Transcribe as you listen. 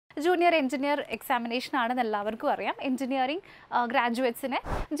Junior engineer examination ആണെന്ന് എല്ലാവർക്കും അറിയാം. എഞ്ചിനീയറിംഗ് ഗ്രാജുവേറ്റ്സിന്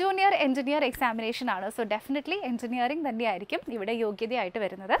ജൂനിയർ എഞ്ചിനീയർ എക്സാമിനേഷൻ ആണ്. സോ ഡെഫിനറ്റ്ലി എഞ്ചിനീയറിംഗ് തന്നെയായിരിക്കും ഇവിടെ യോഗ്യതയായിട്ട്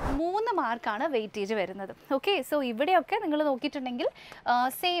വരുന്നത്. 3 മാർക്കാണ് വെയിറ്റേജ് വരുന്നത്. ഓക്കെ, സോ ഇവിടെയൊക്കെ നിങ്ങൾ നോക്കിയിട്ടുണ്ടെങ്കിൽ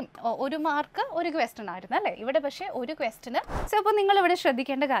സെയിം 1 മാർക്ക് 1 ക്വസ്റ്റ്യൻ ആയിരുന്നു അല്ലേ? ഇവിടെ പക്ഷേ 1 ക്വസ്റ്റ്യന്. സോ അപ്പോൾ നിങ്ങളിവിടെ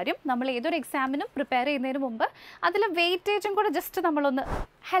ശ്രദ്ധിക്കേണ്ട കാര്യം, നമ്മൾ ഏതൊരു എക്സാമിനും പ്രിപ്പയർ ചെയ്യുന്നതിന് മുമ്പ് അതിൽ വെയിറ്റേജും കൂടെ ജസ്റ്റ് നമ്മളൊന്ന്.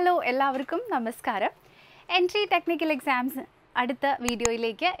 ഹലോ എല്ലാവർക്കും നമസ്കാരം. എൻട്രി ടെക്നിക്കൽ എക്സാംസ് അടുത്ത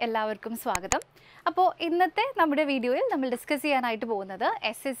വീഡിയോയിലേക്ക് എല്ലാവർക്കും സ്വാഗതം. അപ്പോൾ ഇന്നത്തെ നമ്മുടെ വീഡിയോയിൽ നമ്മൾ ഡിസ്കസ് ചെയ്യാനായിട്ട് പോകുന്നത്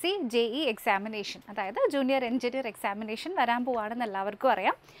SSC JE എക്സാമിനേഷൻ, അതായത് ജൂനിയർ എഞ്ചിനീയർ എക്സാമിനേഷൻ വരാൻ പോവുകയാണെന്ന് എല്ലാവർക്കും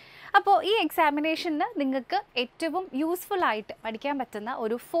അറിയാം. അപ്പോൾ ഈ എക്സാമിനേഷന് നിങ്ങൾക്ക് ഏറ്റവും യൂസ്ഫുൾ ആയിട്ട് പഠിക്കാൻ പറ്റുന്ന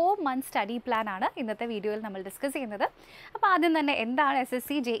ഒരു 4 month സ്റ്റഡി പ്ലാനാണ് ഇന്നത്തെ വീഡിയോയിൽ നമ്മൾ ഡിസ്കസ് ചെയ്യുന്നത്. അപ്പോൾ ആദ്യം തന്നെ എന്താണ്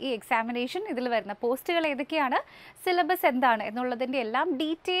SSC JE എക്സാമിനേഷൻ, ഇതിൽ വരുന്ന പോസ്റ്റുകൾ ഏതൊക്കെയാണ്, സിലബസ് എന്താണ് എന്നുള്ളതിൻ്റെ എല്ലാം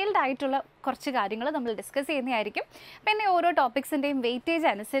ഡീറ്റെയിൽഡ് ആയിട്ടുള്ള കുറച്ച് കാര്യങ്ങൾ നമ്മൾ ഡിസ്കസ് ചെയ്യുന്നതായിരിക്കും. പിന്നെ ഓരോ ടോപ്പിക്സിൻ്റെയും വെയിറ്റേജ്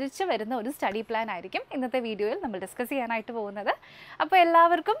അനുസരിച്ച് വരുന്ന ഒരു സ്റ്റഡി പ്ലാൻ ആയിരിക്കും ഇന്നത്തെ വീഡിയോയിൽ നമ്മൾ ഡിസ്കസ് ചെയ്യാനായിട്ട് പോകുന്നത്. അപ്പോൾ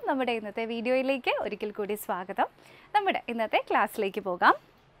എല്ലാവർക്കും നമ്മുടെ ഇന്നത്തെ വീഡിയോയിലേക്ക് ഒരിക്കൽ കൂടി സ്വാഗതം. നമ്മുടെ ഇന്നത്തെ ക്ലാസ്സിലേക്ക് പോകാം.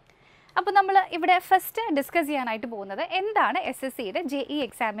 അപ്പോൾ നമ്മൾ ഇവിടെ ഫസ്റ്റ് ഡിസ്കസ് ചെയ്യാനായിട്ട് പോകുന്നത് എന്താണ് SSCയുടെ JE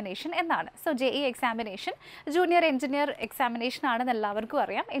എക്സാമിനേഷൻ എന്നാണ്. So JE examination junior engineer examination ആണെന്ന് എല്ലാവർക്കും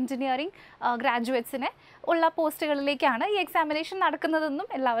അറിയാം. എഞ്ചിനീയറിംഗ് ഗ്രാജുവേറ്റ്സിന് ഉള്ള പോസ്റ്റുകളിലേക്കാണ് ഈ എക്സാമിനേഷൻ നടക്കുന്നതെന്നും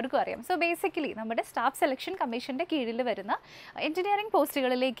എല്ലാവർക്കും അറിയാം. സോ ബേസിക്കലി നമ്മുടെ സ്റ്റാഫ് സെലക്ഷൻ കമ്മീഷൻ്റെ കീഴിൽ വരുന്ന എഞ്ചിനീയറിംഗ്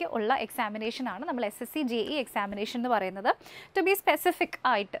പോസ്റ്റുകളിലേക്ക് ഉള്ള എക്സാമിനേഷനാണ് നമ്മൾ SSC JE എക്സാമിനേഷൻ എന്ന് പറയുന്നത്. ടു ബി സ്പെസിഫിക്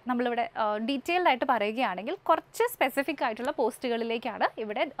ആയിട്ട് നമ്മളിവിടെ ഡീറ്റെയിൽഡ് ആയിട്ട് പറയുകയാണെങ്കിൽ കുറച്ച് സ്പെസിഫിക് ആയിട്ടുള്ള പോസ്റ്റുകളിലേക്കാണ്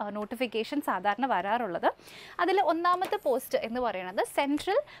ഇവിടെ നോട്ടിഫിക്കേഷൻ സാധാരണ വരാറുള്ളത്. അതിൽ ഒന്നാമത്തെ പോസ്റ്റ് എന്ന് പറയുന്നത്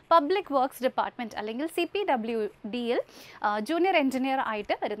സെൻട്രൽ പബ്ലിക് വർക്ക്സ് ഡിപ്പാർട്ട്മെൻറ്റ് അല്ലെങ്കിൽ CPWDയിൽ ജൂനിയർ എഞ്ചിനീയർ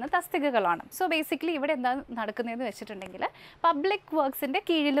ആയിട്ട് വരുന്ന തസ്തികകളാണ്. സോ ബേസിക്കലി ഇവിടെ എന്താ നടക്കുന്നതെന്ന് വെച്ചിട്ടുണ്ടെങ്കിൽ പബ്ലിക് വർക്ക്സിൻ്റെ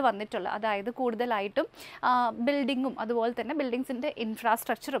കീഴിൽ വന്നിട്ടുള്ള, അതായത് കൂടുതലായിട്ടും ബിൽഡിങ്ങും അതുപോലെ തന്നെ ബിൽഡിങ്സിൻ്റെ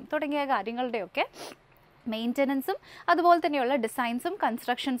ഇൻഫ്രാസ്ട്രക്ചറും തുടങ്ങിയ കാര്യങ്ങളുടെയൊക്കെ മെയിൻ്റനൻസും അതുപോലെ തന്നെയുള്ള ഡിസൈൻസും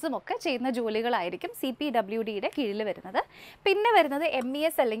കൺസ്ട്രക്ഷൻസും ഒക്കെ ചെയ്യുന്ന ജോലികളായിരിക്കും CPWDയുടെ കീഴിൽ വരുന്നത്. പിന്നെ വരുന്നത്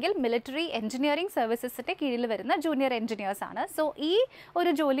MES അല്ലെങ്കിൽ മിലിറ്ററി എഞ്ചിനീയറിംഗ് സർവീസസിൻ്റെ കീഴിൽ വരുന്ന ജൂനിയർ എഞ്ചിനീയേഴ്സ് ആണ്. സോ ഈ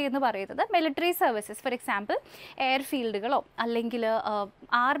ഒരു ജോലി എന്ന് പറയുന്നത് മിലിറ്ററി സർവീസസ്, ഫോർ എക്സാമ്പിൾ എയർഫീൽഡുകളോ അല്ലെങ്കിൽ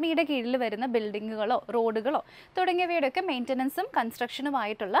ആർമിയുടെ കീഴിൽ വരുന്ന ബിൽഡിങ്ങുകളോ റോഡുകളോ തുടങ്ങിയവയുടെയൊക്കെ മെയിൻ്റനൻസും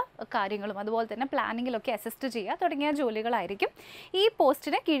കൺസ്ട്രക്ഷനുമായിട്ടുള്ള കാര്യങ്ങളും അതുപോലെ തന്നെ പ്ലാനിങ്ങിലൊക്കെ അസിസ്റ്റ് ചെയ്യുക തുടങ്ങിയ ജോലികളായിരിക്കും ഈ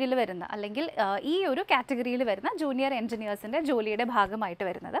പോസ്റ്റിന് കീഴിൽ വരുന്ന അല്ലെങ്കിൽ ഈ ഒരു കാറ്റഗറിയിൽ വരുന്ന ജൂനിയർ എഞ്ചിനീയേഴ്സിൻ്റെ ജോലിയുടെ ഭാഗമായിട്ട്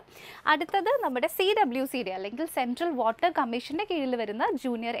വരുന്നത്. അടുത്തത് നമ്മുടെ CWCD അല്ലെങ്കിൽ സെൻട്രൽ വാട്ടർ കമ്മീഷൻ്റെ കീഴിൽ വരുന്ന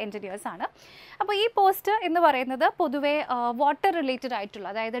ജൂനിയർ എഞ്ചിനീയേഴ്സ് ആണ്. അപ്പോൾ ഈ പോസ്റ്റ് എന്ന് പറയുന്നത് പൊതുവേ വാട്ടർ റിലേറ്റഡ് ആയിട്ടുള്ള,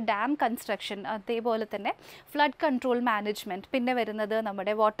 അതായത് ഡാം കൺസ്ട്രക്ഷൻ, അതേപോലെ തന്നെ ഫ്ലഡ് കൺട്രോൾ മാനേജ്മെൻറ്റ്, പിന്നെ വരുന്നത്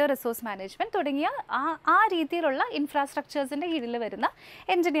നമ്മുടെ വാട്ടർ റിസോഴ്സ് മാനേജ്മെൻറ്റ് തുടങ്ങിയ ആ രീതിയിലുള്ള ഇൻഫ്രാസ്ട്രക്ചേഴ്സിൻ്റെ കീഴിൽ വരുന്ന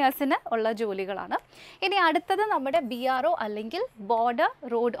എഞ്ചിനീയേഴ്സിന് ഉള്ള ജോലികളാണ്. ഇനി അടുത്തത് നമ്മുടെ BRO അല്ലെങ്കിൽ ബോർഡർ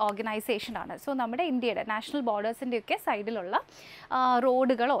റോഡ് ഓർഗനൈസേഷൻ ആണ്. സോ നമ്മുടെ ഇന്ത്യയുടെ നാഷണൽ ബോർഡേഴ്സിൻ്റെയൊക്കെ സൈഡിലുള്ള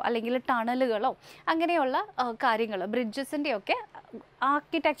റോഡുകളോ അല്ലെങ്കിൽ ടണലുകളോ അങ്ങനെയുള്ള കാര്യങ്ങൾ, ബ്രിഡ്ജസിൻ്റെയൊക്കെ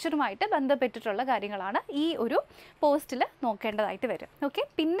ആർക്കിടെക്ചറുമായിട്ട് ബന്ധപ്പെട്ടിട്ടുള്ള കാര്യങ്ങളാണ് ഈ ഒരു പോസ്റ്റിൽ നോക്കേണ്ടതായിട്ട് വരും. ഓക്കെ,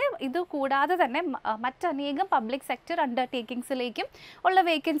 പിന്നെ ഇത് കൂടാതെ തന്നെ മറ്റനേകം പബ്ലിക് സെക്ടർ അണ്ടർടേക്കിങ്സിലേക്കും ഉള്ള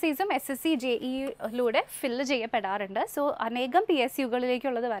വേക്കൻസീസും SSC JEയിലൂടെ ഫില്ല് ചെയ്യപ്പെടാറുണ്ട്. സോ അനേകം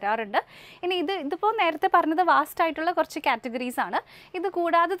PSUകളിലേക്കുള്ളത് വരാറുണ്ട്. ഇനി ഇതിപ്പോൾ നേരത്തെ പറഞ്ഞത് വാസ്റ്റ് ആയിട്ടുള്ള കുറച്ച് കാറ്റഗറീസ് ആണ്. ഇത്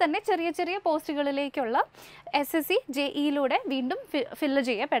കൂടാതെ തന്നെ ചെറിയ ചെറിയ പോസ്റ്റുകളിലേക്കുള്ള SSC JEയിലൂടെ വീണ്ടും ഫില്ല്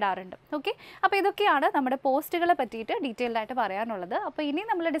ചെയ്യപ്പെടാറുണ്ട്. ഓക്കെ, അപ്പോൾ ഇതൊക്കെയാണ് നമ്മുടെ പോസ്റ്റുകളെ പറ്റിയിട്ട് ഡീറ്റെയിൽഡ് ആയിട്ട് പറയാനുള്ളത്. അപ്പോൾ ഇനി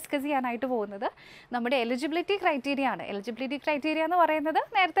നമ്മൾ ഡിസ്കസ് ചെയ്യാനായിട്ട് പോകുന്നത് നമ്മുടെ എലിജിബിലിറ്റി ക്രൈറ്റീരിയ ആണ്. എലിജിബിലിറ്റി ക്രൈറ്റീരിയ എന്ന് പറയുന്നത്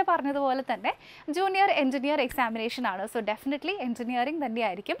നേരത്തെ പറഞ്ഞതുപോലെ തന്നെ ജൂനിയർ എഞ്ചിനീയർ എക്സാമിനേഷൻ ആണ്. സോ ഡെഫിനറ്റ്ലി എഞ്ചിനീയറിംഗ്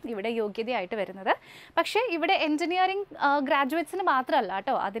തന്നെയായിരിക്കും ഇവിടെ യോഗ്യതയായിട്ട് വരുന്നത്. പക്ഷേ ഇവിടെ എഞ്ചിനീയറിംഗ് ഗ്രാജുവേറ്റ്സിന് മാത്രമല്ല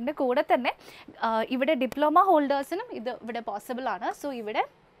കേട്ടോ, അതിൻ്റെ കൂടെ തന്നെ ഇവിടെ ഡിപ്ലോമ ഹോൾഡേഴ്സിനും ഇത് ഇവിടെ പോസിബിൾ ആണ്. സോ ഇവിടെ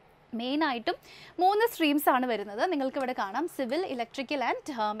മെയിനായിട്ടും 3 സ്ട്രീംസ് ആണ് വരുന്നത്. നിങ്ങൾക്കിവിടെ കാണാം, സിവിൽ, ഇലക്ട്രിക്കൽ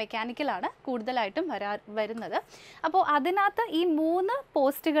ആൻഡ് മെക്കാനിക്കൽ ആണ് കൂടുതലായിട്ടും വരുന്നത്. അപ്പോൾ അതിനകത്ത് ഈ 3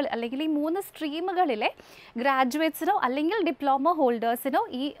 പോസ്റ്റുകൾ അല്ലെങ്കിൽ ഈ 3 സ്ട്രീമുകളിലെ ഗ്രാജുവേറ്റ്സിനോ അല്ലെങ്കിൽ ഡിപ്ലോമ ഹോൾഡേഴ്സിനോ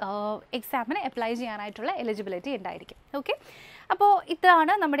ഈ എക്സാമിന് അപ്ലൈ ചെയ്യാനായിട്ടുള്ള എലിജിബിലിറ്റി ഉണ്ടായിരിക്കും. ഓക്കെ, അപ്പോൾ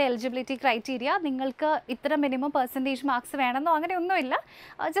ഇതാണ് നമ്മുടെ എലിജിബിലിറ്റി ക്രൈറ്റീരിയ. നിങ്ങൾക്ക് ഇത്ര മിനിമം പെർസെൻറ്റേജ് മാർക്സ് വേണമെന്നോ അങ്ങനെയൊന്നുമില്ല.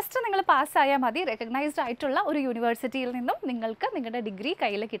 ജസ്റ്റ് നിങ്ങൾ പാസ്സായാൽ മതി. റെക്കഗ്നൈസ്ഡ് ആയിട്ടുള്ള ഒരു യൂണിവേഴ്സിറ്റിയിൽ നിന്നും നിങ്ങൾക്ക് നിങ്ങളുടെ ഡിഗ്രി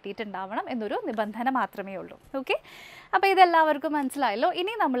കയ്യിൽ കിട്ടിയിട്ടുണ്ടാവണം എന്നൊരു നിബന്ധന മാത്രമേ ഉള്ളൂ. ഓക്കെ, അപ്പോൾ ഇതെല്ലാവർക്കും മനസ്സിലായല്ലോ.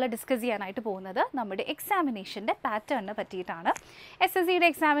 ഇനി നമ്മൾ ഡിസ്കസ് ചെയ്യാനായിട്ട് പോകുന്നത് നമ്മുടെ എക്സാമിനേഷൻ്റെ പാറ്റേണിനെ പറ്റിയിട്ടാണ്. SSCയുടെ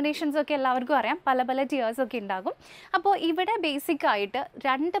എക്സാമിനേഷൻസ് ഒക്കെ എല്ലാവർക്കും അറിയാം, പല പല ടിയേഴ്സൊക്കെ ഉണ്ടാകും. അപ്പോൾ ഇവിടെ ബേസിക്കായിട്ട്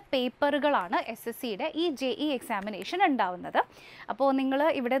 2 പേപ്പറുകളാണ് SSCയുടെ ഈ JE എക്സാമിനേഷൻ ഉണ്ടാവുന്നത്. അപ്പോൾ നിങ്ങൾ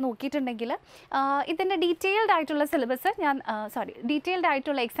ഇവിടെ നോക്കിയിട്ടുണ്ടെങ്കിൽ ഇതിൻ്റെ ഡീറ്റെയിൽഡ് ആയിട്ടുള്ള സിലബസ് ഡീറ്റെയിൽഡ്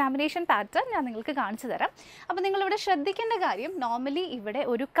ആയിട്ടുള്ള എക്സാമിനേഷൻ പാറ്റേൺ ഞാൻ നിങ്ങൾക്ക് കാണിച്ചു തരാം. അപ്പോൾ നിങ്ങളിവിടെ ശ്രദ്ധിക്കേണ്ട കാര്യം, നോർമലി ഇവിടെ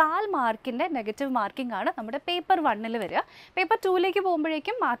ഒരു 1/4 മാർക്കിൻ്റെ നെഗറ്റീവ് മാർക്കിംഗ് ആണ് നമ്മുടെ പേപ്പർ 1-ൽ വരിക. പേപ്പർ 2-ലേക്ക്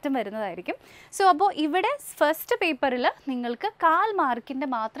പോകുമ്പോഴേക്കും മാറ്റം വരുന്നതായിരിക്കും. സോ അപ്പോൾ ഇവിടെ ഫസ്റ്റ് പേപ്പറിൽ നിങ്ങൾക്ക് 1/4 മാർക്കിൻ്റെ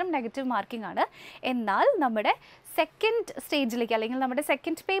മാത്രം നെഗറ്റീവ് മാർക്കിംഗ് ആണ്. എന്നാൽ നമ്മുടെ സെക്കൻഡ് സ്റ്റേജിലേക്ക് അല്ലെങ്കിൽ നമ്മുടെ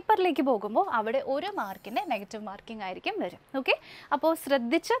സെക്കൻഡ് പേപ്പറിലേക്ക് പോകുമ്പോൾ അവിടെ 1 മാർക്കിൻ്റെ നെഗറ്റീവ് മാർക്കിംഗ് ആയിരിക്കും വരും. ഓക്കെ, അപ്പോൾ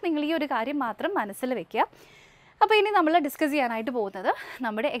ശ്രദ്ധിച്ച് നിങ്ങൾ ഈ ഒരു കാര്യം മാത്രം മനസ്സിൽ വെക്കുക. അപ്പോൾ ഇനി നമ്മൾ ഡിസ്കസ് ചെയ്യാനായിട്ട് പോകുന്നത്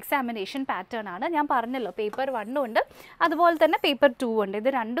നമ്മുടെ എക്സാമിനേഷൻ പാറ്റേൺ ആണ്. ഞാൻ പറഞ്ഞല്ലോ പേപ്പർ 1 ഉണ്ട്, അതുപോലെ തന്നെ പേപ്പർ 2 ഉണ്ട്. ഇത്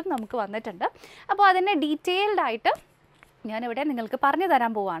രണ്ടും നമുക്ക് വന്നിട്ടുണ്ട്. അപ്പോൾ അതിനെ ഡീറ്റെയിൽഡ് ആയിട്ട് ഞാനിവിടെ നിങ്ങൾക്ക് പറഞ്ഞു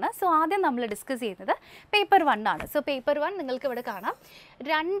തരാൻ പോവുകയാണ്. സോ ആദ്യം നമ്മൾ ഡിസ്കസ് ചെയ്യുന്നത് പേപ്പർ 1 ആണ്. സോ പേപ്പർ 1 നിങ്ങൾക്ക് ഇവിടെ കാണാം,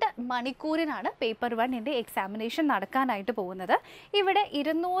 2 മണിക്കൂറിനാണ് പേപ്പർ 1-ൻ്റെ എക്സാമിനേഷൻ നടക്കാനായിട്ട് പോകുന്നത്. ഇവിടെ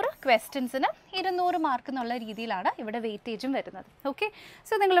 200 ക്വസ്റ്റ്യൻസിന് 200 മാർക്ക് എന്നുള്ള രീതിയിലാണ് ഇവിടെ വെയിറ്റേജും വരുന്നത്. ഓക്കെ,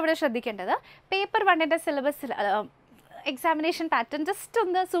 സോ നിങ്ങളിവിടെ ശ്രദ്ധിക്കേണ്ടത് പേപ്പർ 1-ൻ്റെ സിലബസിൽ എക്സാമിനേഷൻ പാറ്റേൺ ജസ്റ്റ്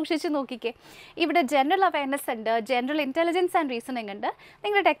ഒന്ന് സൂക്ഷിച്ച് നോക്കിക്കേ. ഇവിടെ ജനറൽ അവയർനെസ് ഉണ്ട്, ജനറൽ ഇൻ്റലിജൻസ് ആൻഡ് റീസണിംഗ് ഉണ്ട്,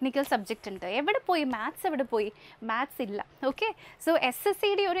 നിങ്ങളുടെ ടെക്നിക്കൽ സബ്ജക്റ്റ് ഉണ്ട്. എവിടെ പോയി മാത്സ്? എവിടെ പോയി? മാത്സ് ഇല്ല. ഓക്കെ, സോ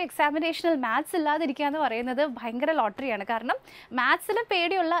SSCയുടെ ഒരു എക്സാമിനേഷനിൽ മാത്സ് ഇല്ലാതിരിക്കുക എന്ന് പറയുന്നത് ഭയങ്കര ലോട്ടറിയാണ്. കാരണം മാത്സിൽ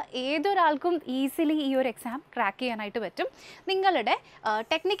പേടിയുള്ള ഏതൊരാൾക്കും ഈസിലി ഈ ഒരു എക്സാം ക്രാക്ക് ചെയ്യാനായിട്ട് പറ്റും. നിങ്ങളുടെ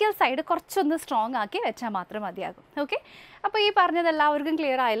ടെക്നിക്കൽ സൈഡ് കുറച്ചൊന്ന് സ്ട്രോങ് ആക്കി വെച്ചാൽ മാത്രം മതിയാകും. ഓക്കെ, അപ്പോൾ ഈ പറഞ്ഞത് എല്ലാവർക്കും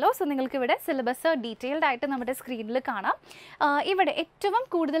ക്ലിയർ ആയല്ലോ. സോ നിങ്ങൾക്കിവിടെ സിലബസ് ഡീറ്റെയിൽഡ് ആയിട്ട് നമ്മുടെ സ്ക്രീനിൽ കാണാം. ഇവിടെ ഏറ്റവും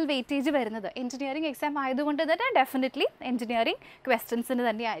കൂടുതൽ വെയിറ്റേജ് വരുന്നത് എഞ്ചിനീയറിംഗ് എക്സാം ആയതുകൊണ്ട് തന്നെ ഡെഫിനറ്റ്ലി എഞ്ചിനീയറിംഗ് ക്വസ്റ്റ്യൻസിന്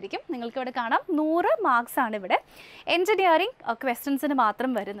തന്നെയായിരിക്കും. നിങ്ങൾക്കിവിടെ കാണാം 100 മാർക്സ് ആണ് ഇവിടെ എഞ്ചിനീയറിംഗ് ക്വസ്റ്റ്യൻസിന്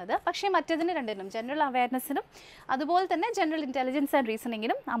മാത്രം വരുന്നത്. പക്ഷേ മറ്റേതിന് രണ്ടിനും, ജനറൽ അവയർനെസ്സിനും അതുപോലെ തന്നെ ജനറൽ ഇൻ്റലിജൻസ് ആൻഡ്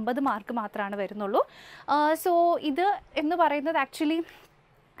റീസണിങ്ങിനും 50 മാർക്ക് മാത്രമാണ് വരുന്നുള്ളൂ. സോ ഇത് എന്ന് പറയുന്നത് ആക്ച്വലി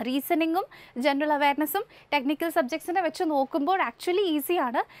റീസണിങ്ങും ജനറൽ അവയർനെസ്സും ടെക്നിക്കൽ സബ്ജക്ട്സിനെ വെച്ച് നോക്കുമ്പോൾ ആക്ച്വലി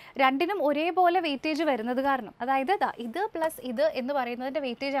ഈസിയാണ്. രണ്ടിനും ഒരേപോലെ വെയിറ്റേജ് വരുന്നത് കാരണം, അതായത് ഇത് പ്ലസ് ഇത് എന്ന് പറയുന്നതിൻ്റെ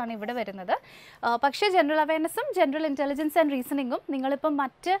വെയിറ്റേജ് ആണ് ഇവിടെ വരുന്നത്. പക്ഷേ ജനറൽ അവയർനെസ്സും ജനറൽ ഇൻ്റലിജൻസ് ആൻഡ് റീസണിങ്ങും നിങ്ങളിപ്പം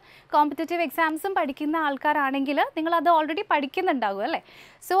മറ്റ് കോമ്പറ്റേറ്റീവ് എക്സാംസും പഠിക്കുന്ന ആൾക്കാരാണെങ്കിൽ നിങ്ങളത് ഓൾറെഡി പഠിക്കുന്നുണ്ടാകും അല്ലേ.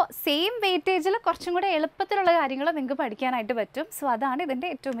 സോ സെയിം വെയിറ്റേജിൽ കുറച്ചും കൂടെ എളുപ്പത്തിലുള്ള കാര്യങ്ങൾ നിങ്ങൾക്ക് പഠിക്കാനായിട്ട് പറ്റും. സോ അതാണ് ഇതിൻ്റെ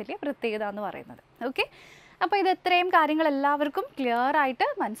ഏറ്റവും വലിയ പ്രത്യേകത എന്ന് പറയുന്നത്. ഓക്കെ, അപ്പോൾ ഇത് ഇത്രയും കാര്യങ്ങൾ എല്ലാവർക്കും ക്ലിയർ ആയിട്ട്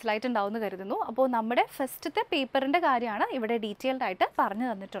മനസ്സിലായിട്ടുണ്ടാവും എന്ന് കരുതുന്നു. അപ്പോൾ നമ്മുടെ ഫസ്റ്റത്തെ പേപ്പറിൻ്റെ കാര്യമാണ് ഇവിടെ ഡീറ്റെയിൽഡ് ആയിട്ട് പറഞ്ഞു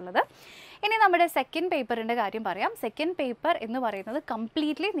തന്നിട്ടുള്ളത്. ഇനി നമ്മുടെ സെക്കൻഡ് പേപ്പറിൻ്റെ കാര്യം പറയാം. സെക്കൻഡ് പേപ്പർ എന്ന് പറയുന്നത്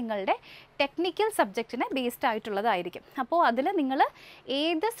കംപ്ലീറ്റ്ലി നിങ്ങളുടെ ടെക്നിക്കൽ സബ്ജക്റ്റിനെ ബേസ്ഡ് ആയിട്ടുള്ളതായിരിക്കും. അപ്പോൾ അതിൽ നിങ്ങൾ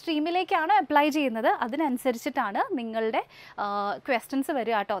ഏത് സ്ട്രീമിലേക്കാണോ അപ്ലൈ ചെയ്യുന്നത് അതിനനുസരിച്ചിട്ടാണ് നിങ്ങളുടെ ക്വസ്റ്റ്യൻസ്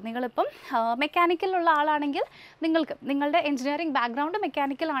വരിക കേട്ടോ. നിങ്ങളിപ്പം മെക്കാനിക്കലുള്ള ആളാണെങ്കിൽ നിങ്ങൾക്ക് നിങ്ങളുടെ എഞ്ചിനീയറിംഗ് ബാക്ക്ഗ്രൗണ്ട്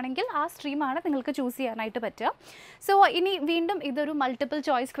മെക്കാനിക്കൽ ആണെങ്കിൽ ആ സ്ട്രീമാണ് നിങ്ങൾക്ക് ചൂസ് ചെയ്യാനായിട്ട് പറ്റുക. സോ ഇനി വീണ്ടും ഇതൊരു മൾട്ടിപ്പിൾ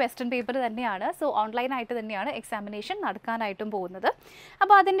ചോയ്സ് ക്വസ്റ്റ്യൻ പേപ്പർ തന്നെയാണ്. സോ ഓൺലൈനായിട്ട് തന്നെയാണ് എക്സാമിനേഷൻ നടക്കാനായിട്ടും പോകുന്നത്.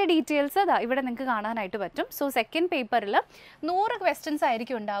 അപ്പോൾ അതിൻ്റെ ഡീറ്റെയിൽസ് ഇവിടെ നിങ്ങൾക്ക് കാണാനായിട്ട് പറ്റും. സോ സെക്കൻഡ് പേപ്പറിൽ 100 ക്വസ്റ്റ്യൻസ്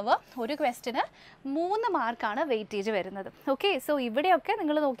ആയിരിക്കും ഉണ്ടാവുക. ഒരു ക്വസ്റ്റിന് 3 മാർക്കാണ് വെയിറ്റേജ് വരുന്നത്. ഓക്കെ, സോ ഇവിടെയൊക്കെ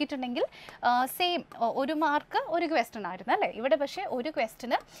നിങ്ങൾ നോക്കിയിട്ടുണ്ടെങ്കിൽ സെയിം 1 മാർക്ക് ഒരു ക്വസ്റ്റ്യൻ ആയിരുന്നു അല്ലേ. ഇവിടെ പക്ഷേ ഒരു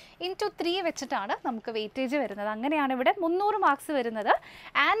ക്വസ്റ്റിന് ഇൻറ്റു 3 വെച്ചിട്ടാണ് നമുക്ക് വെയിറ്റേജ് വരുന്നത്. അങ്ങനെയാണ് ഇവിടെ 300 മാർക്സ് വരുന്നത്.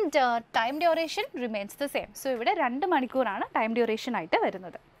 And time duration remains the same. So ഇവിടെ 2 മണിക്കൂറാണ് ടൈം ഡ്യൂറേഷൻ ആയിട്ട്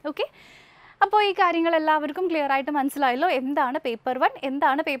വരുന്നത്. ഓക്കെ, അപ്പോൾ ഈ കാര്യങ്ങൾ എല്ലാവർക്കും ക്ലിയർ ആയിട്ട് മനസ്സിലായല്ലോ. എന്താണ് പേപ്പർ 1,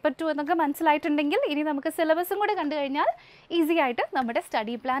 എന്താണ് പേപ്പർ 2 എന്നൊക്കെ മനസ്സിലായിട്ടുണ്ടെങ്കിൽ ഇനി നമുക്ക് സിലബസും കൂടെ കണ്ടു കഴിഞ്ഞാൽ ഈസി ആയിട്ട് നമ്മുടെ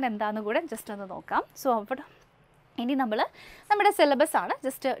സ്റ്റഡി പ്ലാൻ എന്താണെന്ന് കൂടെ ജസ്റ്റ് ഒന്ന് നോക്കാം. സോ അവിടെ ഇനി നമ്മൾ നമ്മുടെ സിലബസ് ആണ്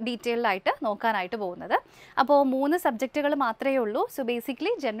ജസ്റ്റ് ഡീറ്റെയിൽഡ് ആയിട്ട് നോക്കാനായിട്ട് പോകുന്നത്. അപ്പോൾ 3 സബ്ജക്റ്റുകൾ മാത്രമേ ഉള്ളൂ. So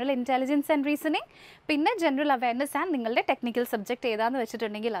basically general intelligence and reasoning, പിന്നെ ജനറൽ അവയർനെസ് ആൻഡ് നിങ്ങളുടെ ടെക്നിക്കൽ സബ്ജക്റ്റ് ഏതാണെന്ന്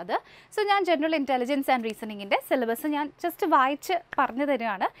വെച്ചിട്ടുണ്ടെങ്കിൽ അത്. സോ ഞാൻ ജനറൽ ഇൻ്റലിജൻസ് ആൻഡ് റീസണിങ്ങിൻ്റെ സിലബസ് ഞാൻ ജസ്റ്റ് വായിച്ച് പറഞ്ഞു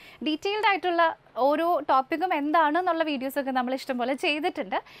തരികയാണ്. ഡീറ്റെയിൽഡ് ആയിട്ടുള്ള ഓരോ ടോപ്പിക്കും എന്താണെന്നുള്ള വീഡിയോസൊക്കെ നമ്മൾ ഇഷ്ടംപോലെ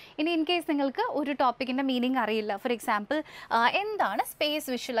ചെയ്തിട്ടുണ്ട്. ഇനി ഇൻ കേസ് നിങ്ങൾക്ക് ഒരു ടോപ്പിക്കിൻ്റെ മീനിങ് അറിയില്ല, ഫോർ എക്സാമ്പിൾ എന്താണ് സ്പേസ്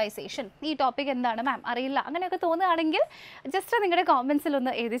വിഷ്വലൈസേഷൻ, ഈ ടോപ്പിക് എന്താണ് മാം അറിയില്ല, അങ്ങനെയൊക്കെ തോന്നുകയാണെങ്കിൽ ജസ്റ്റ് നിങ്ങളുടെ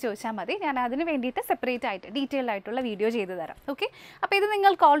കോമെൻസിലൊന്ന് എഴുതി ചോദിച്ചാൽ മതി. ഞാൻ അതിന് വേണ്ടിയിട്ട് സെപ്പറേറ്റ് ആയിട്ട് ഡീറ്റെയിൽഡ് ആയിട്ടുള്ള വീഡിയോ ചെയ്തു തരാം. ഓക്കെ, അപ്പോൾ ഇത്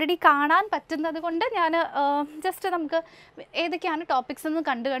നിങ്ങൾക്ക് ഓൾറെഡി കാണാൻ പറ്റുന്നത് കൊണ്ട് ഞാൻ ജസ്റ്റ് നമുക്ക് ഏതൊക്കെയാണ് ടോപ്പിക്സ് എന്ന്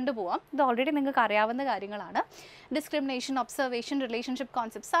കണ്ടു പോവാം. ഇത് ഓൾറെഡി നിങ്ങൾക്ക് അറിയാവുന്ന കാര്യങ്ങളാണ്. ഡിസ്ക്രിമിനേഷൻ, ഒബ്സർവേഷൻ, റിലേഷൻഷിപ്പ്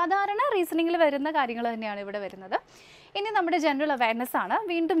കോൺസെപ്റ്റ്, സാധാരണ റീസണിങ്ങിൽ വരുന്ന കാര്യങ്ങൾ തന്നെയാണ് ഇവിടെ വരുന്നത്. ഇനി നമ്മുടെ ജനറൽ അവയർനെസ് ആണ്.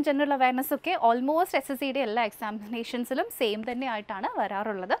 വീണ്ടും ജനറൽ അവയർനെസ് ഒക്കെ ഓൾമോസ്റ്റ് SSCയുടെ എല്ലാ എക്സാമിനേഷൻസിലും സെയിം തന്നെ ആയിട്ടാണ്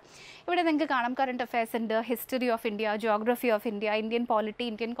വരാറുള്ളത്. ഇവിടെ നിങ്ങൾക്ക് കാണാം കറണ്ട് അഫയേഴ്സ് ഉണ്ട്, history of India, geography of India, Indian polity,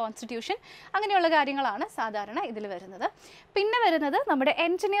 Indian constitution, അങ്ങനെയുള്ള കാര്യങ്ങളാണ് സാധാരണ ഇതിൽ വരുന്നത്. പിന്നെ വരുന്നത് നമ്മുടെ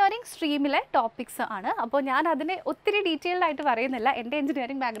എഞ്ചിനീയറിംഗ് സ്ട്രീമിലെ ടോപ്പിക്സ് ആണ്. അപ്പോൾ ഞാൻ അതിനെ ഒത്തിരി ഡീറ്റെയിൽഡ് ആയിട്ട് പറയുന്നില്ല, എൻ്റെ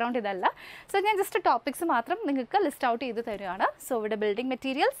എഞ്ചിനീയറിംഗ് ബാക്ക്ഗ്രൗണ്ട് ഇതല്ല. സോ ഞാൻ ജസ്റ്റ് ടോപ്പിക്സ് മാത്രം നിങ്ങൾക്ക് ലിസ്റ്റ് ഔട്ട് ചെയ്ത് തരുകയാണ്. സോ ഇവിടെ building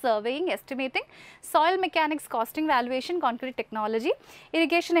material, surveying, estimating, soil mechanics, costing, valuation, foundation concrete technology,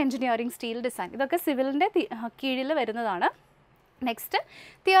 irrigation engineering, steel design, ഇതൊക്കെ സിവിലിൻ്റെ കീഴിൽ വരുന്നതാണ്. Next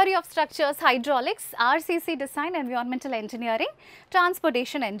theory of structures, hydraulics, RCC design, environmental engineering,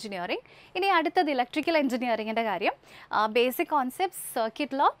 transportation engineering. ഇനി അടുത്തത് electrical എഞ്ചിനീയറിംഗിൻ്റെ കാര്യം. Basic concepts,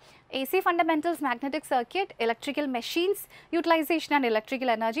 circuit law, AC fundamentals, magnetic circuit, electrical machines, utilisation and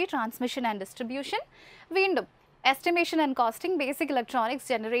electrical energy, transmission and distribution. വീണ്ടും estimation and costing, basic electronics,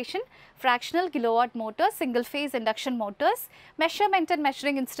 generation, fractional, kilowatt motors, single phase induction motors, measurement and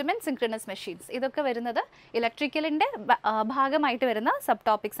measuring instruments, synchronous machines. ഇതൊക്കെ വരുന്നത് ഇലക്ട്രിക്കലിൻ്റെ ഭാഗമായിട്ട് വരുന്ന sub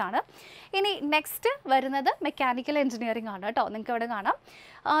topics ആണ്. ഇനി next വരുന്നത് mechanical engineering ആണ് കേട്ടോ. നിങ്ങൾക്ക് ഇവിടെ കാണാം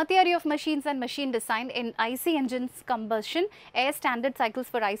theory of machines and machine design, IC engines combustion, air standard cycles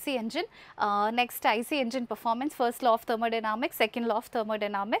for IC engine, next IC engine performance, first law of thermodynamics, second law of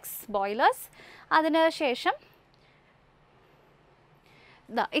thermodynamics, boilers. അതിനുശേഷം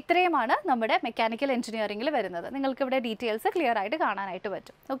ഇത്രയുമാണ് നമ്മുടെ mechanical എഞ്ചിനീയറിംഗിൽ വരുന്നത്. നിങ്ങൾക്ക് ഇവിടെ ഡീറ്റെയിൽസ് ക്ലിയർ ആയിട്ട് കാണാനായിട്ട്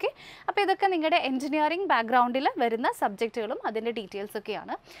പറ്റും. ഓക്കെ, അപ്പോൾ ഇതൊക്കെ നിങ്ങളുടെ എഞ്ചിനീയറിംഗ് ബാക്ക്ഗ്രൗണ്ടിൽ വരുന്ന സബ്ജക്റ്റുകളും അതിൻ്റെ ഡീറ്റെയിൽസ്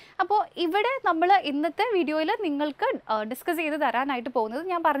ഒക്കെയാണ്. അപ്പോൾ ഇവിടെ നമ്മൾ ഇന്നത്തെ വീഡിയോയിൽ നിങ്ങൾക്ക് ഡിസ്കസ് ചെയ്ത് തരാനായിട്ട് പോകുന്നത്,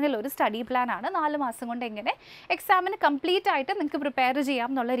 ഞാൻ പറഞ്ഞല്ലോ, ഒരു സ്റ്റഡി പ്ലാൻ ആണ്. 4 മാസം കൊണ്ട് എങ്ങനെ എക്സാമിന് കംപ്ലീറ്റ് ആയിട്ട് നിങ്ങൾക്ക് പ്രിപ്പയർ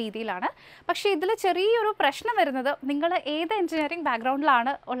ചെയ്യാം എന്നുള്ള രീതിയിലാണ്. പക്ഷേ ഇതിൽ ചെറിയൊരു പ്രശ്നം വരുന്നത്, നിങ്ങൾ ഏത് എഞ്ചിനീയറിംഗ്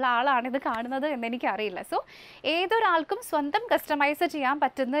ബാക്ക്ഗ്രൗണ്ടിലാണ് ഉള്ള ആളാണ് ഇത് കാണുന്നത് എന്നെനിക്കറിയില്ല. സോ ഏതൊരാൾക്കും സ്വന്തം കസ്റ്റമൈസ് ചെയ്യാൻ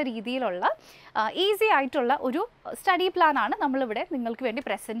പറ്റുന്ന രീതിയിലുള്ള ഈസി ആയിട്ടുള്ള ഒരു സ്റ്റഡി പ്ലാൻ ആണ് നമ്മളിവിടെ നിങ്ങൾക്ക് വേണ്ടി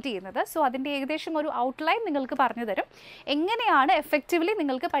പ്രസൻറ്റ് ചെയ്യുന്നത്. സോ അതിൻ്റെ ഏകദേശം ഒരു ഔട്ട്ലൈൻ നിങ്ങൾക്ക് പറഞ്ഞു തരും. എങ്ങനെയാണ് എഫക്റ്റീവ്ലി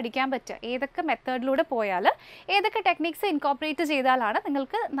നിങ്ങൾക്ക് പഠിക്കാൻ പറ്റുക, ഏതൊക്കെ മെത്തേഡിലൂടെ പോയാൽ, ഏതൊക്കെ ടെക്നിക്സ് ഇൻകോപ്പറേറ്റ് ചെയ്താലാണ്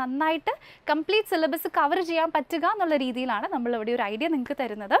നിങ്ങൾക്ക് നന്നായിട്ട് കംപ്ലീറ്റ് സിലബസ് കവർ ചെയ്യാൻ പറ്റുക എന്നുള്ള രീതിയിലാണ് നമ്മളിവിടെ ഒരു ഐഡിയ നിങ്ങൾക്ക്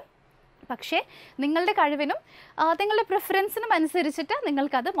തരുന്നത്. പക്ഷേ നിങ്ങളുടെ കഴിവിനും നിങ്ങളുടെ പ്രിഫറൻസിനും അനുസരിച്ചിട്ട്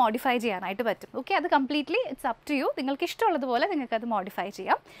നിങ്ങൾക്കത് മോഡിഫൈ ചെയ്യാനായിട്ട് പറ്റും. ഓക്കെ, അത് completely it's up to you. നിങ്ങൾക്ക് ഇഷ്ടമുള്ളതുപോലെ നിങ്ങൾക്കത് മോഡിഫൈ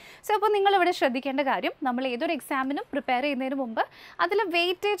ചെയ്യാം. സോ അപ്പോൾ നിങ്ങളിവിടെ ശ്രദ്ധിക്കേണ്ട കാര്യം, നമ്മൾ ഏതൊരു എക്സാമിനും പ്രിപ്പയർ ചെയ്യുന്നതിന് മുമ്പ് അതിൽ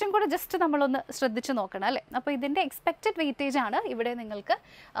വെയിറ്റേജും കൂടെ ജസ്റ്റ് നമ്മളൊന്ന് ശ്രദ്ധിച്ച് നോക്കണം അല്ലേ. അപ്പോൾ ഇതിൻ്റെ എക്സ്പെക്റ്റഡ് വെയിറ്റേജ് ആണ് ഇവിടെ നിങ്ങൾക്ക്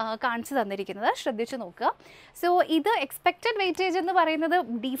കാണിച്ചു തന്നിരിക്കുന്നത്. ശ്രദ്ധിച്ച് നോക്കുക. സോ ഇത് എക്സ്പെക്റ്റഡ് വെയിറ്റേജ് എന്ന് പറയുന്നത്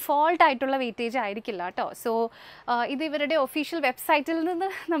ഡീഫോൾട്ട് ആയിട്ടുള്ള വെയിറ്റേജ് ആയിരിക്കില്ല കേട്ടോ. സോ ഇത് ഇവരുടെ ഒഫീഷ്യൽ വെബ്സൈറ്റിൽ നിന്ന്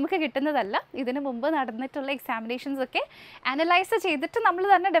നമുക്ക് കിട്ടുന്നതല്ല. ഇതിന് മുമ്പ് നടന്നിട്ടുള്ള എക്സാമിനേഷൻസ് ഒക്കെ അനലൈസ് ചെയ്തിട്ട് നമ്മൾ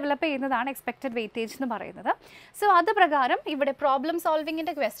തന്നെ ഡെവലപ്പ് ചെയ്യുന്നതാണ് എക്സ്പെക്റ്റഡ് വെയിറ്റേജ് എന്ന് പറയുന്നത്. സോ അത് പ്രകാരം ഇവിടെ പ്രോബ്ലം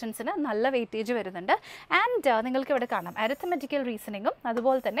സോൾവിങ്ങിൻ്റെ ക്വസ്റ്റ്യൻസിന് നല്ല വെയിറ്റേജ് വരുന്നുണ്ട്. ആൻഡ് നിങ്ങൾക്ക് ഇവിടെ കാണാം അരിത്തമെറ്റിക്കൽ റീസണിങ്ങും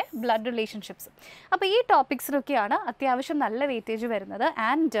അതുപോലെ തന്നെ ബ്ലഡ് റിലേഷൻഷിപ്സും. അപ്പോൾ ഈ ടോപ്പിക്സിനൊക്കെയാണ് അത്യാവശ്യം നല്ല വെയിറ്റേജ് വരുന്നത്.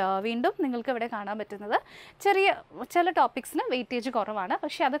 ആൻഡ് വീണ്ടും നിങ്ങൾക്ക് ഇവിടെ കാണാൻ പറ്റുന്നത് ചില ടോപ്പിക്സിന് വെയിറ്റേജ് കുറവാണ്.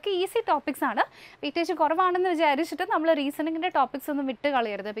 പക്ഷേ അതൊക്കെ ഈസി ടോപ്പിക്സ് ആണ്. വെയിറ്റേജ് കുറവാണെന്ന് വിചാരിച്ചിട്ട് നമ്മൾ റീസണിങ്ങിൻ്റെ ടോപ്പിക്സ് ഒന്നും വിട്ട്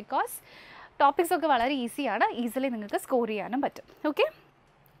കളയരുത്. ബിക്കോസ് ടോപ്പിക്സ് ഒക്കെ വളരെ ഈസിയാണ്, ഈസിലി നിങ്ങൾക്ക് സ്കോർ ചെയ്യാനും പറ്റും. ഓക്കെ,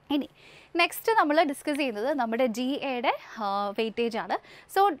 ഇനി നെക്സ്റ്റ് നമ്മൾ ഡിസ്കസ് ചെയ്യുന്നത് നമ്മുടെ GAയുടെ വെയിറ്റേജ് ആണ്.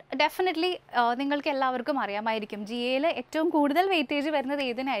 സോ ഡെഫിനറ്റ്ലി നിങ്ങൾക്ക് എല്ലാവർക്കും അറിയാമായിരിക്കും, GAയിൽ ഏറ്റവും കൂടുതൽ വെയിറ്റേജ് വരുന്നത്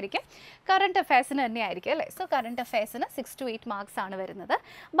ഏതിനായിരിക്കും? കറണ്ട് അഫയേഴ്സിന് തന്നെയായിരിക്കും അല്ലേ. സോ കറണ്ട് അഫയേഴ്സിന് 6 to 8 മാർക്സ് ആണ് വരുന്നത്.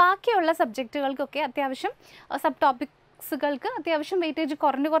 ബാക്കിയുള്ള സബ്ജക്റ്റുകൾക്കൊക്കെ അത്യാവശ്യം സബ് ടോപ്പിക് ൾക്ക് അത്യാവശ്യം വെയിറ്റേജ്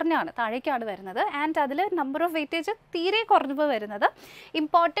കുറഞ്ഞാണ്, താഴേക്കാണ് വരുന്നത്. ആൻഡ് അതിൽ നമ്പർ ഓഫ് വെയിറ്റേജ് തീരെ കുറവ് വരുന്നത്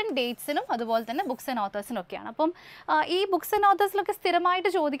ഇമ്പോർട്ടൻറ്റ് ഡേറ്റ്സിനും അതുപോലെ തന്നെ ബുക്സ് ആൻഡ് ഓത്തേഴ്സിനും ഒക്കെയാണ്. അപ്പം ഈ ബുക്സ് ആൻഡ് ഓത്തേഴ്സിലൊക്കെ സ്ഥിരമായിട്ട്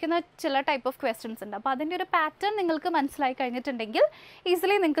ചോദിക്കുന്ന ചില ടൈപ്പ് ഓഫ് ക്വസ്റ്റ്യൻസ് ഉണ്ട്. അപ്പോൾ അതിൻ്റെ ഒരു പാറ്റേൺ നിങ്ങൾക്ക് മനസ്സിലായി കഴിഞ്ഞിട്ടുണ്ടെങ്കിൽ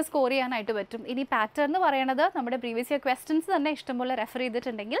ഈസിലി നിങ്ങൾക്ക് സ്കോർ ചെയ്യാനായിട്ട് പറ്റും. ഇനി പാറ്റേൺ എന്ന് പറയുന്നത് നമ്മുടെ പ്രീവിയസ് ഇയർ ക്വസ്റ്റ്യൻസ് തന്നെ ഇഷ്ടംപോലെ റെഫർ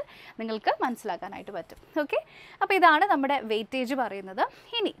ചെയ്തിട്ടുണ്ടെങ്കിൽ നിങ്ങൾക്ക് മനസ്സിലാക്കാനായിട്ട് പറ്റും. ഓക്കെ, അപ്പോൾ ഇതാണ് നമ്മുടെ വെയിറ്റേജ് പറയുന്നത്.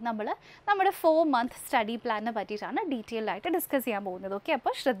 ഇനി നമ്മൾ നമ്മുടെ 4 month സ്റ്റഡി പ്ലാനിനെ പറ്റിയിട്ടാണ് ഡീറ്റെയിൽഡായിട്ട് ഡിസ്കസ് ചെയ്യാൻ പോകുന്നത്. ഓക്കെ,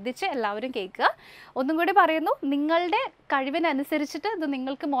 അപ്പോൾ ശ്രദ്ധിച്ച് എല്ലാവരും കേൾക്കുക. ഒന്നും കൂടി പറയുന്നു, നിങ്ങളുടെ കഴിവിനനുസരിച്ചിട്ട് ഇത്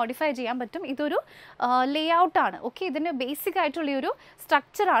നിങ്ങൾക്ക് മോഡിഫൈ ചെയ്യാൻ പറ്റും. ഇതൊരു ലേ ഔട്ടാണ്. ഓക്കെ, ഇതിന് ബേസിക് ആയിട്ടുള്ളൊരു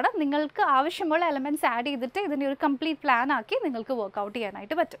സ്ട്രക്ചറാണ്. നിങ്ങൾക്ക് ആവശ്യമുള്ള എലമെൻറ്റ്സ് ആഡ് ചെയ്തിട്ട് ഇതിനെ ഒരു കംപ്ലീറ്റ് പ്ലാൻ ആക്കി നിങ്ങൾക്ക് വർക്കൗട്ട്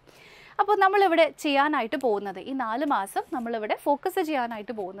ചെയ്യാനായിട്ട് പറ്റും. അപ്പോൾ നമ്മളിവിടെ ചെയ്യാനായിട്ട് പോകുന്നത്, ഈ 4 മാസം നമ്മളിവിടെ ഫോക്കസ്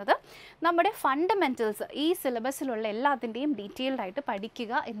ചെയ്യാനായിട്ട് പോകുന്നത് നമ്മുടെ ഫണ്ടമെൻറ്റൽസ്, ഈ സിലബസിലുള്ള എല്ലാത്തിൻ്റെയും ഡീറ്റെയിൽഡായിട്ട്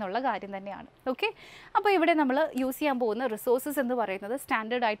പഠിക്കുക എന്നുള്ള കാര്യം തന്നെയാണ്. ഓക്കെ, അപ്പോൾ ഇവിടെ നമ്മൾ യൂസ് ചെയ്യാൻ പോകുന്ന റിസോഴ്സസ് എന്ന് പറയുന്നത്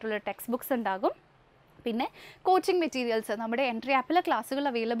സ്റ്റാൻഡേർഡ് ആയിട്ടുള്ള ടെക്സ്റ്റ് ബുക്സ് ഉണ്ടാകും. പിന്നെ കോച്ചിങ് മെറ്റീരിയൽസ് നമ്മുടെ എൻട്രി ആപ്പിൽ ക്ലാസ്സുകൾ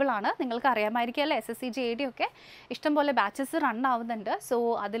അവൈലബിൾ ആണ്. നിങ്ങൾക്ക് അറിയാമായിരിക്കും അല്ലേ, SSC JD ഒക്കെ ഇഷ്ടംപോലെ ബാച്ചസ് റൺ ആവുന്നുണ്ട്. സോ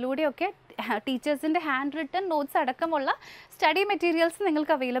അതിലൂടെയൊക്കെ ടീച്ചേഴ്സിൻ്റെ ഹാൻഡ് റിട്ടൺ നോട്ട്സ് അടക്കമുള്ള സ്റ്റഡി മെറ്റീരിയൽസ്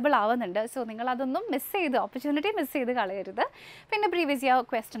നിങ്ങൾക്ക് അവൈലബിൾ ആവുന്നുണ്ട്. സോ നിങ്ങളതൊന്നും ഓപ്പർച്യൂണിറ്റി മിസ് ചെയ്ത് കളയരുത്. പിന്നെ പ്രീവിയസ് ഇയർ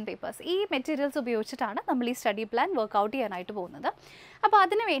ക്വസ്റ്റ്യൻ പേപ്പേഴ്സ്, ഈ മെറ്റീരിയൽസ് ഉപയോഗിച്ചിട്ടാണ് നമ്മൾ ഈ സ്റ്റഡി പ്ലാൻ വർക്കൗട്ട് ചെയ്യാനായിട്ട് പോകുന്നത്. അപ്പോൾ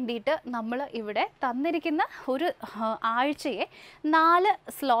അതിന് വേണ്ടിയിട്ട് നമ്മൾ ഇവിടെ തന്നിരിക്കുന്ന ഒരു ആഴ്ചയെ 4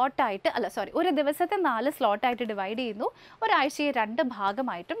 സ്ലോട്ടായിട്ട് ഒരു ദിവസത്തെ 4 സ്ലോട്ടായിട്ട് ഡിവൈഡ് ചെയ്യുന്നു, ഒരാഴ്ചയെ 2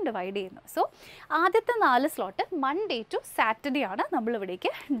 ഭാഗമായിട്ടും ഡിവൈഡ് ചെയ്യുന്നു. സോ ആദ്യത്തെ 4 സ്ലോട്ട് മൺഡേ ടു സാറ്റർഡേ ആണ്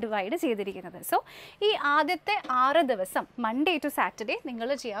നമ്മളിവിടേക്ക് ഡിവൈഡ് ചെയ്തിരിക്കുന്നത്. സോ ഈ ആദ്യത്തെ 6 ദിവസം മൺഡേ ടു സാറ്റർഡേ നിങ്ങൾ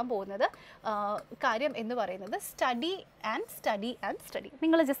ചെയ്യാൻ പോകുന്നത് കാര്യം എന്ന് പറയുന്നത് സ്റ്റഡി ആൻഡ് സ്റ്റഡി.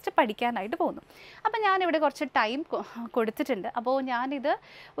 നിങ്ങൾ ജസ്റ്റ് പഠിക്കാനായിട്ട് പോകുന്നു. അപ്പോൾ ഞാനിവിടെ കുറച്ച് ടൈം കൊടുത്തിട്ടുണ്ട്. അപ്പോൾ ഞാനിത്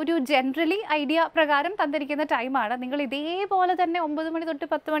ഒരു ജനറലി ഐഡിയ പ്രകാരം തന്നിരിക്കുന്ന ടൈമാണ്. നിങ്ങൾ ഇതേപോലെ തന്നെ 9 മണി തൊട്ട്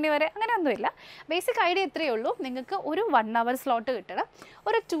 10 മണി വരെ അങ്ങനെയൊന്നുമില്ല. ബേസിക് ഐഡിയ ഇത്രയേ ഉള്ളൂ. നിങ്ങൾക്ക് ഒരു 1 hour സ്ലോട്ട് കിട്ടണം,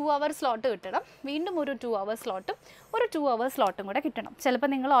 ഒരു 2 hour സ്ലോട്ട് കിട്ടണം, വീണ്ടും ഒരു 2 hour സ്ലോട്ടും ഒരു 2 hour സ്ലോട്ടും കൂടെ കിട്ടണം.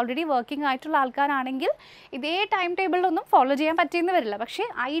 ചിലപ്പോൾ നിങ്ങൾ ഓൾറെഡി വർക്കിംഗ് ആയിട്ടുള്ള ആൾക്കാരാണെങ്കിൽ ഇതേ ടൈം ടേബിളിലൊന്നും ഫോളോ ചെയ്യാൻ പറ്റിയെന്ന് വരില്ല. പക്ഷേ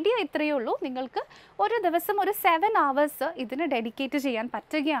ഐഡിയ ഇത്രയേ ഉള്ളൂ. നിങ്ങൾക്ക് ഒരു ദിവസം ഒരു 7 hours ഇതിന് ഡെഡിക്കേറ്റ് ചെയ്യാൻ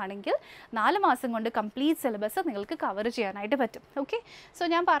പറ്റുകയാണെങ്കിൽ 4 മാസം കൊണ്ട് കംപ്ലീറ്റ് സിലബസ് നിങ്ങൾക്ക് കവർ ചെയ്യാനായിട്ട് പറ്റും. ഓക്കെ, സോ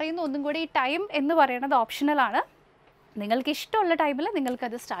ഞാൻ പറയുന്ന ഒന്നും കൂടി, ഈ ടൈം എന്ന് പറയുന്നത് ഓപ്ഷണലാണ്. നിങ്ങൾക്ക് ഇഷ്ടമുള്ള ടൈമിൽ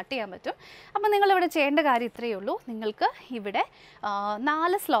നിങ്ങൾക്കത് സ്റ്റാർട്ട് ചെയ്യാൻ പറ്റും. അപ്പോൾ നിങ്ങളിവിടെ ചെയ്യേണ്ട കാര്യം ഇത്രയേ ഉള്ളൂ. നിങ്ങൾക്ക് ഇവിടെ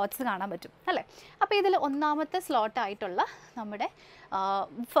 4 സ്ലോട്ട്സ് കാണാൻ പറ്റും അല്ലേ. അപ്പോൾ ഇതിൽ ഒന്നാമത്തെ സ്ലോട്ടായിട്ടുള്ള നമ്മുടെ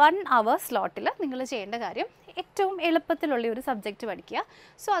 1 hour സ്ലോട്ടിൽ നിങ്ങൾ ചെയ്യേണ്ട കാര്യം ഏറ്റവും എളുപ്പത്തിലുള്ള ഒരു സബ്ജക്റ്റ് പഠിക്കുക.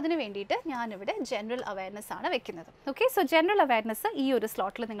 സോ അതിന് വേണ്ടിയിട്ട് ഞാനിവിടെ ജനറൽ അവയർനെസ് ആണ് വെക്കുന്നത്. ഓക്കെ, സോ ജനറൽ അവയർനെസ് ഈ ഒരു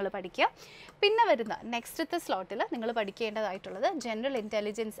സ്ലോട്ടിൽ നിങ്ങൾ പഠിക്കുക. പിന്നെ വരുന്ന നെക്സ്റ്റത്തെ സ്ലോട്ടിൽ നിങ്ങൾ പഠിക്കേണ്ടതായിട്ടുള്ളത് ജനറൽ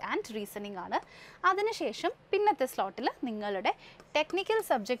ഇൻ്റലിജൻസ് ആൻഡ് റീസണിംഗ് ആണ്. അതിനുശേഷം പിന്നത്തെ സ്ലോട്ടിൽ നിങ്ങളുടെ ടെക്നിക്കൽ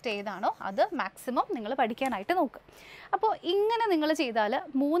സബ്ജക്റ്റ് ഏതാണോ അത് മാക്സിമം നിങ്ങൾ പഠിക്കാനായിട്ട് നോക്കുക. അപ്പോൾ ഇങ്ങനെ നിങ്ങൾ ചെയ്താൽ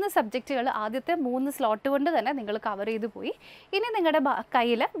 3 സബ്ജക്റ്റുകൾ ആദ്യത്തെ 3 സ്ലോട്ട് കൊണ്ട് തന്നെ നിങ്ങൾ കവർ ചെയ്ത് പോയി. ഇനി നിങ്ങളുടെ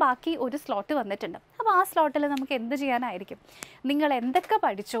കയ്യിൽ ബാക്കി ഒരു സ്ലോട്ട് വന്നിട്ടുണ്ട്. അപ്പോൾ ആ സ്ലോട്ടിൽ നമുക്ക് എന്ത് ചെയ്യാനായിരിക്കും? നിങ്ങൾ എന്തൊക്കെ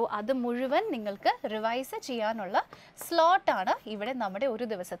പഠിച്ചോ അത് മുഴുവൻ നിങ്ങൾക്ക് റിവൈസ് ചെയ്യാനുള്ള സ്ലോട്ടാണ് ഇവിടെ നമ്മുടെ ഒരു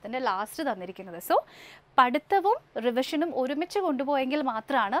ദിവസത്തിൻ്റെ ലാസ്റ്റ് തന്നിരിക്കുന്നത്. സോ പഠിത്തവും റിവിഷനും ഒരുമിച്ച് കൊണ്ടുപോയെങ്കിൽ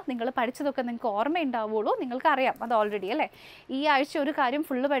മാത്രമാണ് നിങ്ങൾ പഠിച്ചതൊക്കെ നിങ്ങൾക്ക് ഓർമ്മയുണ്ടാവുള്ളൂ. നിങ്ങൾക്കറിയാം അത് ഓൾറെഡി അല്ലേ. ഈ ആഴ്ച ഒരു കാര്യം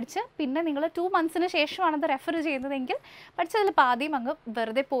ഫുള്ള് പഠിച്ച് പിന്നെ നിങ്ങൾ 2 monthsന് ശേഷമാണ് അത് റെഫർ ചെയ്യുന്നതെങ്കിൽ പഠിച്ചതിൽ പാതിയും അങ്ങ്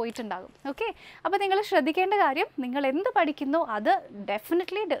വെറുതെ പോയിട്ടുണ്ടാകും. ഓക്കെ, അപ്പോൾ നിങ്ങൾ ശ്രദ്ധിക്കേണ്ട കാര്യം, നിങ്ങൾ എന്ത് പഠിക്കുന്നോ അത്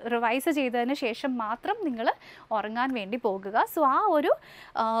ഡെഫിനറ്റ്ലി റിവൈസ് ചെയ്തതിന് ശേഷം മാത്രം നിങ്ങൾ ഉറങ്ങാൻ വേണ്ടി പോകുക. സോ ആ ഒരു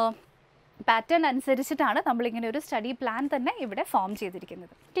പാറ്റേൺ അനുസരിച്ചിട്ടാണ് നമ്മളിങ്ങനെ ഒരു സ്റ്റഡി പ്ലാൻ തന്നെ ഇവിടെ ഫോം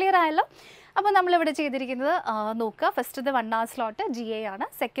ചെയ്തിരിക്കുന്നത്. ക്ലിയർ ആയല്ലോ? അപ്പോൾ നമ്മളിവിടെ ചെയ്തിരിക്കുന്നത് നോക്കുക, ഫസ്റ്റത്തെ 1 hour സ്ലോട്ട് GA ആണ്,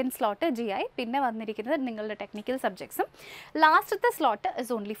 സെക്കൻഡ് സ്ലോട്ട് GI, പിന്നെ വന്നിരിക്കുന്നത് നിങ്ങളുടെ ടെക്നിക്കൽ സബ്ജക്ട്സും, ലാസ്റ്റത്തെ slot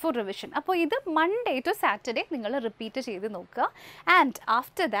is only four revision. അപ്പോൾ ഇത് മൺഡേ ടു സാറ്റർഡേ നിങ്ങൾ റിപ്പീറ്റ് ചെയ്ത് നോക്കുക. ആൻഡ്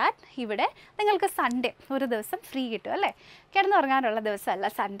ആഫ്റ്റർ ദാറ്റ് ഇവിടെ നിങ്ങൾക്ക് സൺഡേ ഒരു ദിവസം ഫ്രീ കിട്ടും അല്ലേ. കിടന്നുറങ്ങാനുള്ള ദിവസമല്ല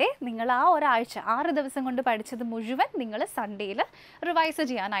സൺഡേ. നിങ്ങൾ ആ ഒരാഴ്ച 6 ദിവസം കൊണ്ട് പഠിച്ചത് മുഴുവൻ നിങ്ങൾ സൺഡേയിൽ റിവൈസ്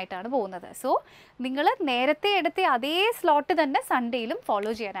ചെയ്യാനായിട്ടാണ് പോകുന്നത്. സോ നിങ്ങൾ നേരത്തെ എടുത്ത അതേ സ്ലോട്ട് തന്നെ സൺഡേയിലും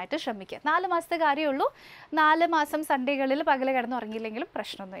ഫോളോ ചെയ്യാനായിട്ട് ശ്രമിക്കുക. 4 മാസത്തെ കാര്യമുള്ളൂ. 4 മാസം സൺഡേകളിൽ പകൽ കിടന്നുറങ്ങിയില്ലെങ്കിലും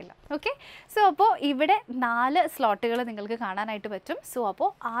പ്രശ്നമൊന്നുമില്ല. ഓക്കെ, സോ അപ്പോൾ ഇവിടെ 4 സ്ലോട്ടുകൾ നിങ്ങൾക്ക് കാണാനായിട്ട് പറ്റും. സോ അപ്പോൾ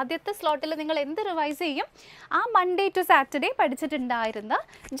ആദ്യത്തെ സ്ലോട്ടിൽ നിങ്ങൾ എന്ത് റിവൈസ് ചെയ്യും? ആ Monday to Saturday പഠിച്ചിട്ടുണ്ടായിരുന്ന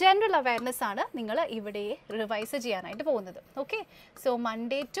general awareness ആണ് നിങ്ങൾ ഇവിടെ റിവൈസ് ചെയ്യാനായിട്ട് പോകുന്നത്. Okay, so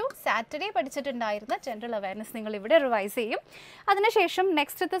Monday to Saturday പഠിച്ചിട്ടുണ്ടായിരുന്ന general awareness നിങ്ങൾ ഇവിടെ റിവൈസ് ചെയ്യും. അതിനുശേഷം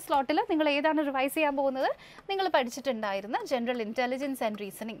നെക്സ്റ്റത്തെ സ്ലോട്ടിൽ നിങ്ങൾ ഏതാണ് റിവൈസ് ചെയ്യാൻ പോകുന്നത്? നിങ്ങൾ പഠിച്ചിട്ടുണ്ടായിരുന്ന ജനറൽ ഇൻ്റലിജൻസ് ആൻഡ്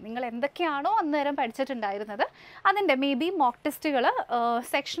റീസണിങ്, നിങ്ങൾ എന്തൊക്കെയാണോ അന്നേരം പഠിച്ചിട്ടുണ്ടായിരുന്നത് അതിൻ്റെ മേ ബി മോക്ക് ടെസ്റ്റുകൾ,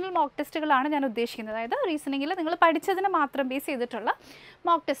 സെക്ഷണൽ മോക്ക് ടെസ്റ്റുകളാണ് ഞാൻ ഉദ്ദേശിക്കുന്നത്. അതായത് റീസണിങ്ങിൽ നിങ്ങൾ പഠിച്ചതിന് മാത്രം ബേസ് ചെയ്തിട്ടുള്ള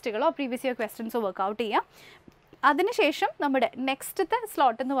മോക്ക് ടെസ്റ്റുകളോ പ്രീവിയസ് ഇയർ ക്വസ്റ്റ്യൻസോ വർക്കൗട്ട് ചെയ്യാം. അതിനുശേഷം നമ്മുടെ നെക്സ്റ്റത്തെ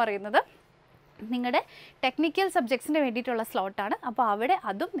സ്ലോട്ട് എന്ന് പറയുന്നത് നിങ്ങളുടെ ടെക്നിക്കൽ സബ്ജക്ട്സിന് വേണ്ടിയിട്ടുള്ള സ്ലോട്ടാണ്. അപ്പോൾ അവിടെ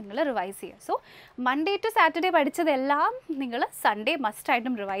അതും നിങ്ങൾ റിവൈസ് ചെയ്യുക. സോ മൺഡേ ടു സാറ്റർഡേ പഠിച്ചതെല്ലാം നിങ്ങൾ സൺഡേ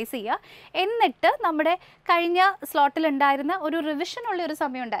മസ്റ്റായിട്ടും റിവൈസ് ചെയ്യുക. എന്നിട്ട് നമ്മുടെ കഴിഞ്ഞ സ്ലോട്ടിലുണ്ടായിരുന്ന ഒരു റിവിഷനുള്ള ഒരു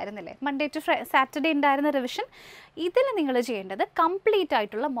സമയം ഉണ്ടായിരുന്നില്ലേ, മൺഡേ ടു സാറ്റർഡേ ഉണ്ടായിരുന്ന റിവിഷൻ, ഇതിൽ നിങ്ങൾ ചെയ്യേണ്ടത് കംപ്ലീറ്റ്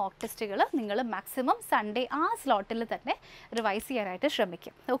ആയിട്ടുള്ള മോക്ക് ടെസ്റ്റുകൾ നിങ്ങൾ മാക്സിമം സൺഡേ ആ സ്ലോട്ടിൽ തന്നെ റിവൈസ് ചെയ്യാനായിട്ട്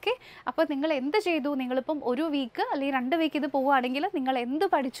ശ്രമിക്കും. ഓക്കെ, അപ്പോൾ നിങ്ങൾ എന്ത് ചെയ്തു? നിങ്ങളിപ്പം ഒരു വീക്ക് അല്ലെങ്കിൽ 2 വീക്ക് ഇത് പോവുകയാണെങ്കിൽ നിങ്ങൾ എന്ത്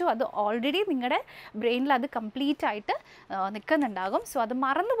പഠിച്ചു അത് ഓൾറെഡി നിങ്ങളുടെ ബ്രെയിനിൽ അത് കംപ്ലീറ്റ് ആയിട്ട് നിൽക്കുന്നുണ്ടാകും. സോ അത്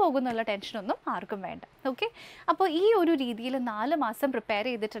മറന്നു പോകുന്നുള്ള ടെൻഷനൊന്നും ആർക്കും വേണ്ട. ഓക്കെ, അപ്പോൾ ഈ ഒരു രീതിയിൽ 4 മാസം പ്രിപ്പയർ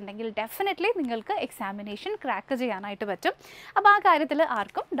ചെയ്തിട്ടുണ്ടെങ്കിൽ ഡെഫിനറ്റ്ലി നിങ്ങൾക്ക് എക്സാമിനേഷൻ ക്രാക്ക് ചെയ്യാനായിട്ട് പറ്റും. അപ്പോൾ ആ കാര്യത്തിൽ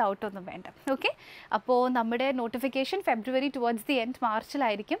ആർക്കും ഡൗട്ടൊന്നും വേണ്ട. ഓക്കെ, അപ്പോൾ നമ്മുടെ notification February towards the end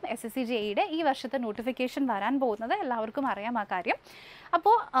മാർച്ചിലായിരിക്കും SSC JEയുടെ ഈ വർഷത്തെ നോട്ടിഫിക്കേഷൻ വരാൻ പോകുന്നത്. എല്ലാവർക്കും അറിയാം ആ കാര്യം.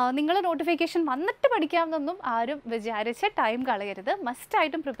 അപ്പോൾ നിങ്ങൾ നോട്ടിഫിക്കേഷൻ വന്നിട്ട് പഠിക്കാമെന്നൊന്നും ആരും വിചാരിച്ച് ടൈം കളയരുത്.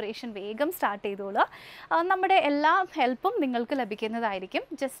 മസ്റ്റായിട്ടും പ്രിപ്പറേഷൻ വേഗം സ്റ്റാർട്ട് ചെയ്തോളുക. നമ്മുടെ എല്ലാ ഹെൽപ്പും നിങ്ങൾക്ക് ലഭിക്കുന്നതായിരിക്കും.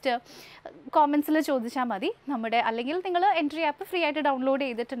 ജസ്റ്റ് കോമൻസിൽ ചോദിച്ചാൽ മതി. അല്ലെങ്കിൽ നിങ്ങൾ എൻട്രി ആപ്പ് ഫ്രീ ആയിട്ട് ഡൗൺലോഡ്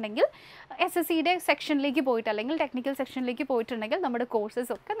ചെയ്തിട്ടുണ്ടെങ്കിൽ SSCയുടെ സെക്ഷനിലേക്ക് പോയിട്ട് അല്ലെങ്കിൽ ടെക്നിക്കൽ സെക്ഷനിലേക്ക് പോയിട്ടുണ്ടെങ്കിൽ നമ്മുടെ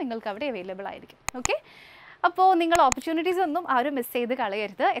കോഴ്സസ് ഒക്കെ നിങ്ങൾക്ക് അവിടെ അവൈലബിൾ ആയിരിക്കും. ഓക്കെ, അപ്പോൾ നിങ്ങൾ ഓപ്പർച്യൂണിറ്റീസ് ഒന്നും ആരും മിസ് ചെയ്ത്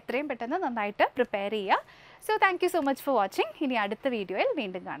കളയരുത്. എത്രയും പെട്ടെന്ന് നന്നായിട്ട് പ്രിപ്പയർ ചെയ്യുക. So thank you so much for watching. ഇനി അടുത്ത വീഡിയോയിൽ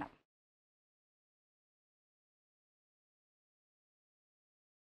വീണ്ടും കാണാം.